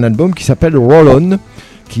et un album qui s'appelle Roll On,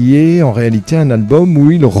 qui est en réalité un album où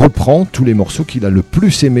il reprend tous les morceaux qu'il a le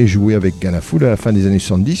plus aimé jouer avec Ganafool à la fin des années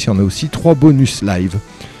 70. Il y en a aussi 3 bonus live.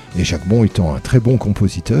 Et Jacques Bon étant un très bon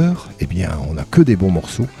compositeur, eh bien on n'a que des bons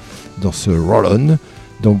morceaux dans ce Roll On.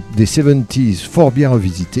 Donc des 70s fort bien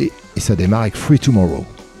revisités. Et ça démarre avec Free Tomorrow.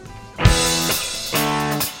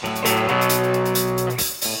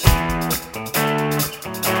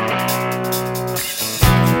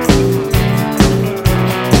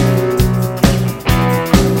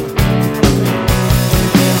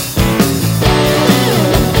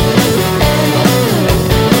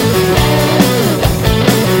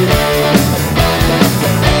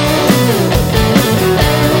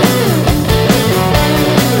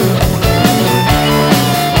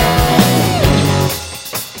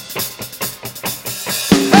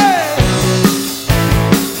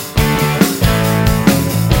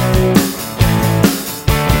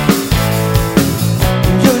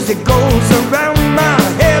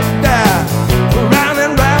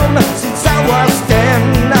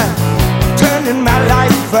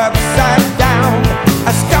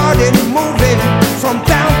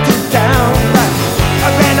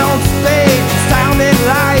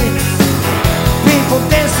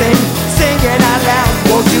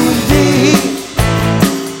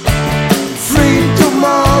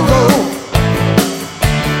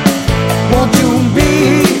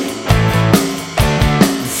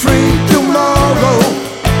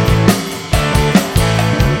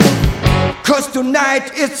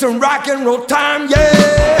 tonight it's a rock and roll time,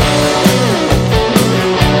 yeah.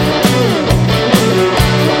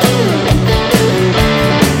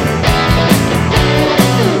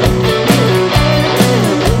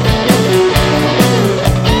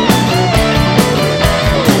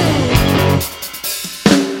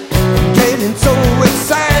 Getting so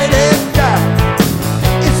excited,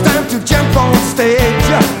 it's time to jump on stage.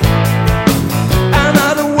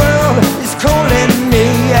 Another world is calling me,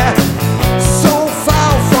 so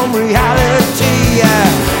far from reality.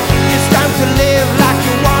 It's time to live like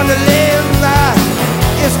you wanna live.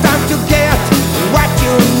 It's time to get what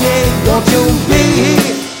you need. Won't you be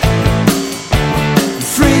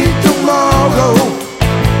free tomorrow?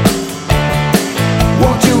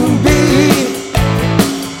 Won't you be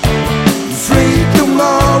free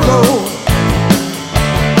tomorrow?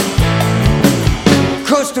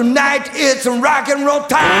 'Cause tonight it's a rock and roll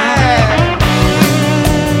time.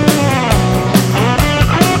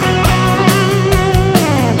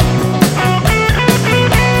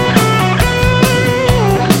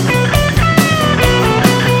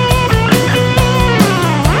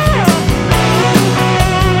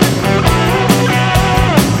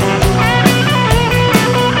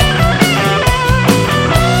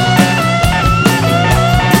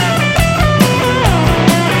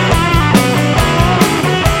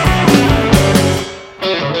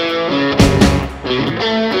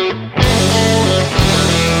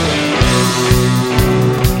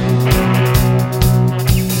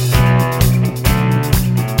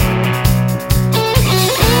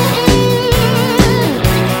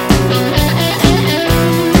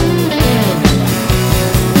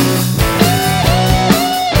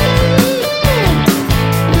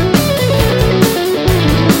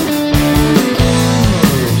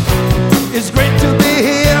 It's great to be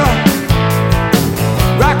here,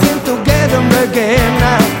 rocking together again.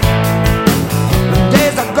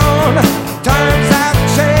 Days are gone, times have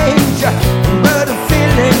changed, but the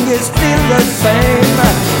feeling is still the same.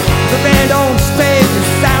 The band on stage, the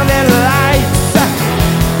sound and lights,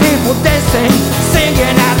 people dancing,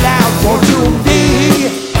 singing out loud. Won't you be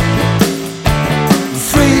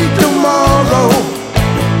free tomorrow?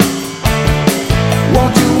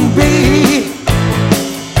 Won't you be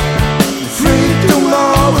free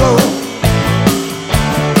tomorrow?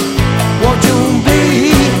 Won't you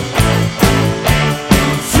be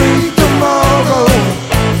free tomorrow?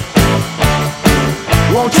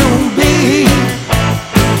 Won't you be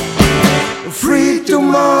free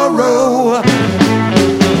tomorrow?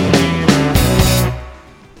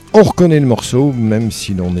 On reconnaît le morceau, même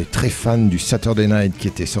si l'on est très fan du Saturday Night qui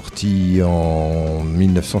était sorti en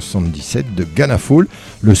 1977 de Ghana Fall.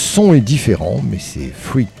 Le son est différent, mais c'est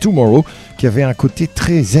Free Tomorrow qui avait un côté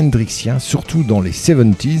très hendrixien, surtout dans les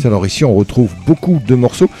 70s. Alors ici on retrouve beaucoup de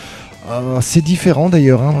morceaux. C'est différent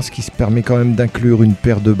d'ailleurs, parce qu'il se permet quand même d'inclure une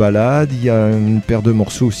paire de ballades. Il y a une paire de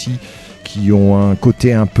morceaux aussi qui ont un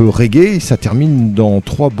côté un peu reggae, et ça termine dans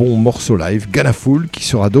 3 bons morceaux live. Ghana Fall qui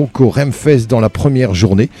sera donc au Remfest dans la première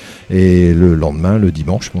journée, et le lendemain, le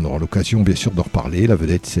dimanche, on aura l'occasion bien sûr de reparler. La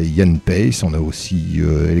vedette c'est Ian Pace, on a aussi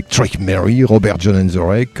Electric Mary, Robert John and the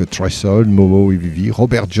Wreck, Tresol, Momo et Vivi,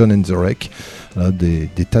 Robert John and the Wreck. Là, des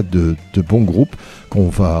tas de bons groupes qu'on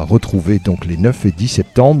va retrouver donc les 9 et 10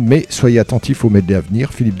 septembre. Mais soyez attentifs au medley à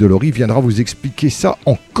venir. Philippe Delory viendra vous expliquer ça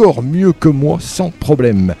encore mieux que moi, sans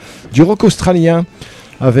problème. Du rock australien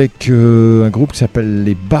avec un groupe qui s'appelle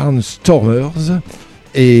les Barnstormers.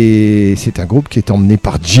 Et c'est un groupe qui est emmené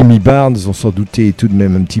par Jimmy Barnes, on s'en doutait tout de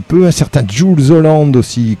même un petit peu. Un certain Jules Holland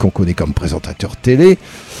aussi, qu'on connaît comme présentateur télé.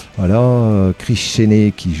 Voilà, Chris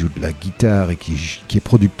Cheney qui joue de la guitare et qui est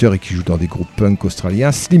producteur et qui joue dans des groupes punk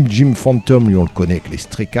australiens. Slim Jim Phantom, lui on le connaît avec les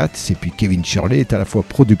Stray Cats. Et puis Kevin Shirley est à la fois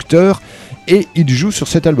producteur et il joue sur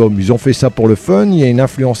cet album. Ils ont fait ça pour le fun, il y a une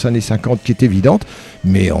influence années 50 qui est évidente.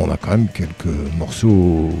 Mais on a quand même quelques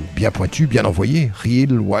morceaux bien pointus, bien envoyés.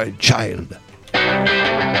 Real Wild Child.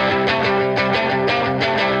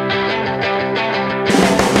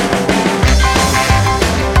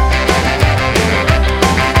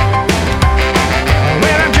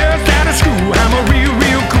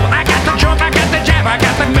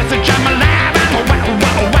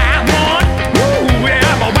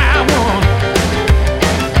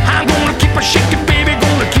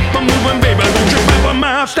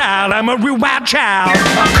 I'm a real wild child.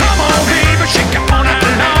 Come on, baby, shake it all night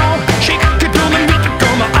long. Shake it till the meat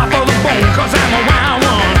come off of the bone. 'Cause I'm a wild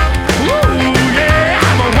one. Ooh, yeah,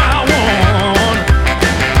 I'm a wild one.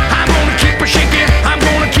 I'm gonna keep her shaking, I'm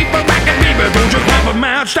gonna keep her rocking, baby. Don't just have a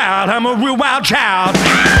mouth style. I'm a real wild child.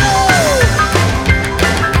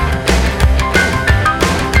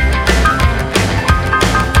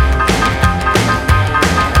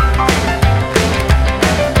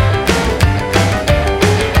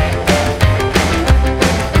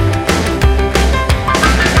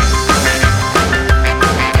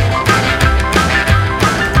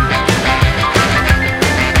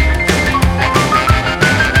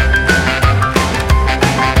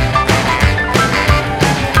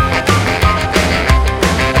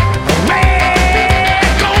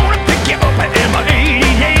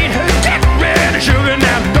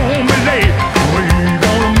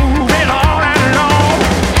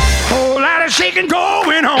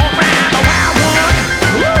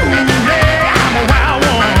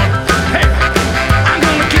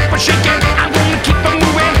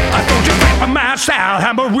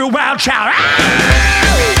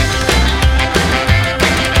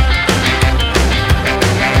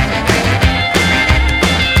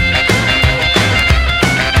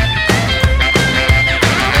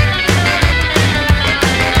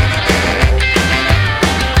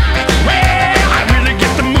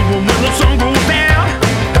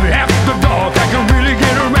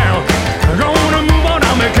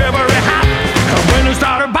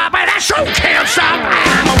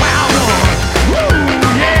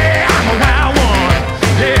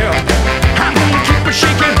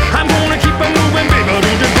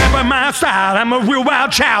 style. I'm a real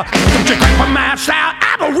wild child. Don't you crack my style.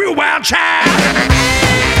 I'm a real wild child.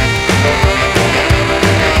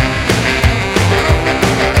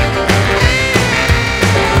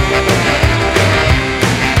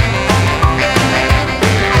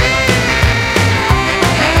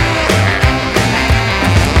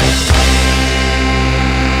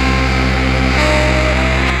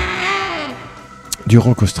 Du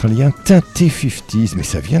rock australien teinté 50s, mais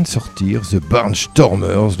ça vient de sortir, The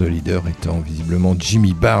Barnstormers, le leader étant visiblement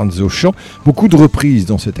Jimmy Barnes au chant. Beaucoup de reprises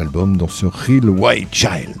dans cet album, dans ce Real White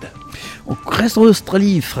Child. On reste en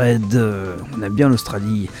Australie, Fred. On aime bien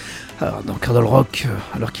l'Australie. Alors, dans Cradle Rock,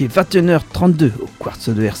 alors qu'il est 21h32 au Quartz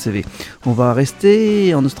de RCV. On va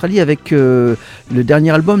rester en Australie avec le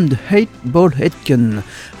dernier album de Hate Ball Aitken.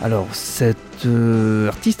 Alors, cet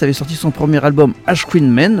artiste avait sorti son premier album Ash Queen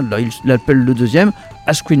Man, là il l'appelle le deuxième,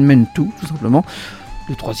 Ash Queen Man 2 tout simplement.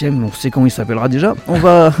 Le troisième, on sait comment il s'appellera déjà. On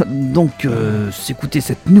va donc s'écouter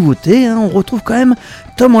cette nouveauté. On retrouve quand même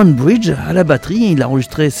Tom Bridge à la batterie. Il a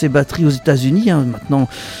enregistré ses batteries aux États-Unis. Maintenant,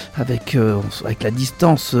 avec la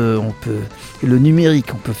distance, et le numérique,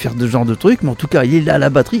 on peut faire ce genre de trucs. Mais en tout cas, il est là à la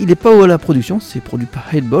batterie. Il n'est pas à la production. C'est produit par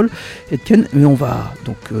Headball Aitken. Mais on va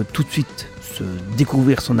donc tout de suite se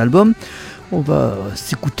découvrir son album. On va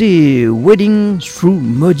s'écouter Wading Through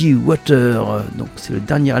Muddy Water. Donc c'est le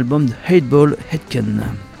dernier album de Headball Aitken.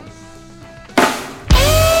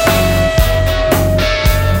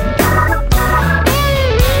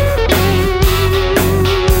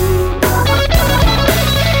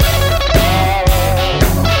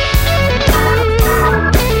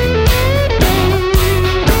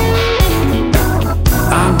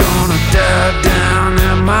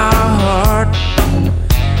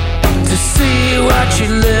 She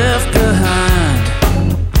left behind,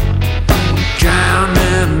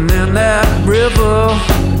 drowning in that river.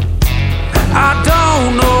 I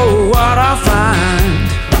don't know what I'll find.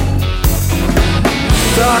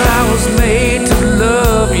 Thought I was made to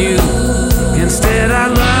love you, instead I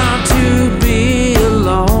learned to be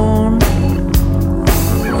alone.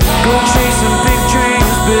 Go chasing big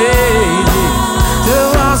dreams, baby. The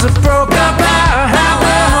ones that broke up our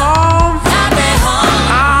happy home.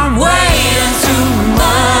 I'm wading through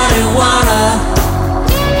muddy water,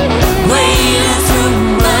 wading through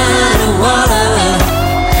muddy water.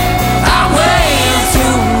 I'm wading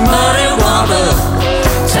through muddy water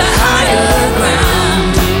to higher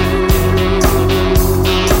ground.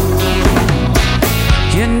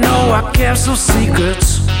 You know I kept some secrets,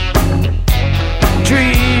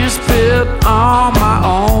 dreams built on my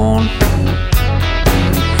own.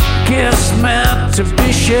 Gifts meant to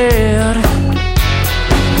be shared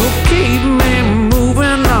will keep me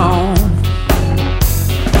moving on.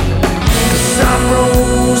 The sun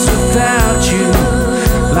rose without you,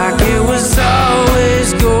 like it was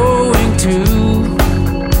always going to.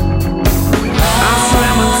 I'm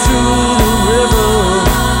swimming through the river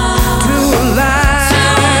to a life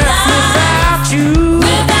without you.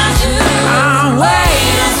 I'm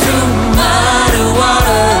wading through muddy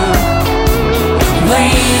water,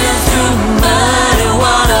 wading through muddy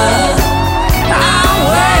water.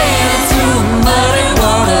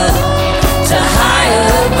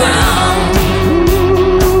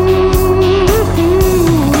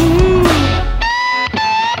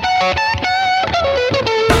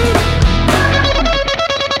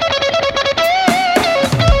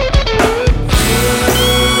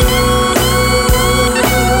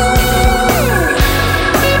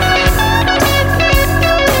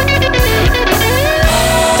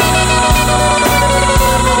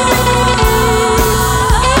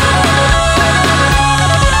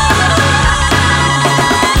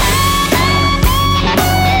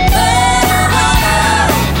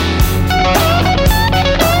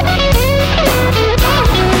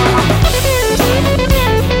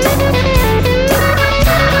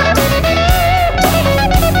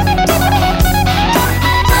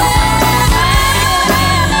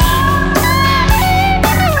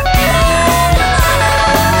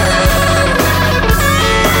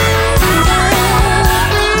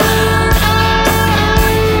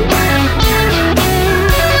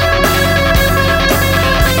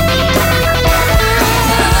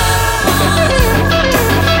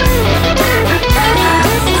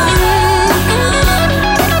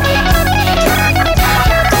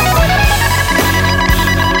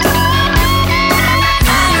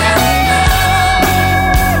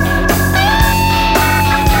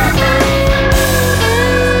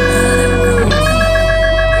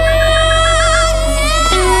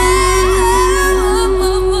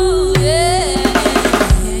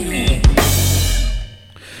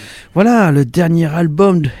 Voilà, le dernier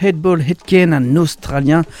album de Headball Headken, un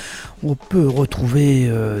Australien. On peut retrouver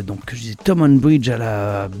donc je disais Tom Unbridge à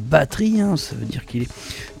la batterie, ça veut dire qu'il est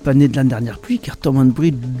pas né de la dernière pluie, car Tom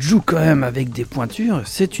Unbridge joue quand même avec des pointures,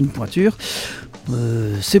 c'est une pointure.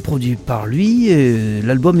 C'est produit par lui, et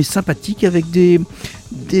l'album est sympathique avec des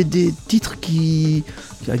titres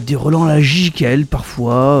avec des relents à la JKL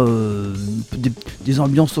parfois, des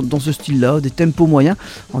ambiances dans ce style-là, des tempos moyens.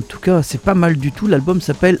 En tout cas, c'est pas mal du tout. L'album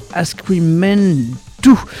s'appelle Ice Cream Man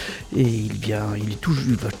 2 et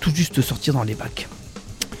il va tout juste sortir dans les bacs.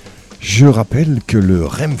 Je rappelle que le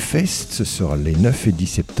Remfest, ce sera les 9 et 10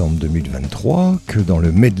 septembre 2023, que dans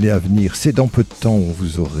le medley à venir, c'est dans peu de temps,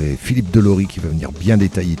 vous aurez Philippe Delory qui va venir bien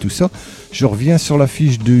détailler tout ça. Je reviens sur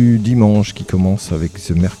l'affiche du dimanche qui commence avec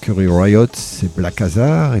The Mercury Riot, c'est Black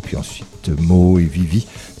Hazard, et puis ensuite Mo et Vivi,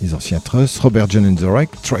 les anciens Trust, Robert John and the Wreck,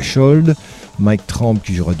 Threshold, Mike Tramp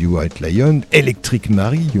qui jouera du White Lion, Electric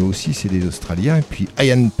Mary aussi, c'est des Australiens, et puis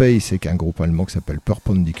Ian Pace c'est un groupe allemand qui s'appelle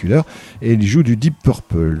Perpendicular, et il joue du Deep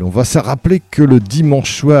Purple. On va se rappeler que le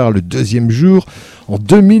dimanche soir, le deuxième jour, en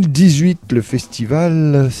 2018, le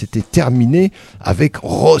festival s'était terminé avec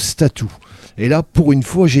Rose Tattoo. Et là, pour une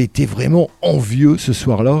fois, j'ai été vraiment envieux ce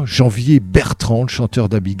soir-là. J'enviais Bertrand, le chanteur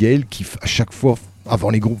d'Abigail, qui à chaque fois, avant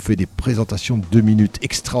les groupes, fait des présentations de 2 minutes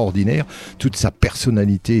extraordinaires. Toute sa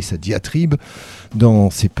personnalité et sa diatribe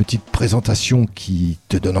dans ces petites présentations qui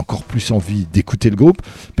te donnent encore plus envie d'écouter le groupe.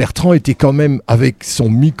 Bertrand était quand même avec son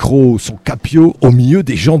micro, son capio, au milieu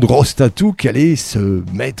des gens de Rose Tattoo qui allaient se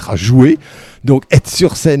mettre à jouer. Donc être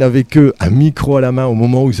sur scène avec eux, un micro à la main au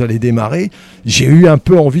moment où ils allaient démarrer, j'ai eu un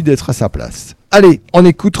peu envie d'être à sa place. Allez, on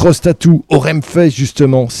écoute Rose Tattoo au Remfest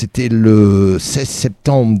justement, c'était le 16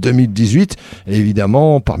 septembre 2018. Et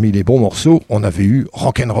évidemment, parmi les bons morceaux, on avait eu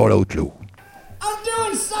Rock'n'Roll Outlaw. I'm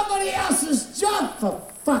doing somebody else's job, for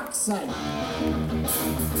fuck's sake.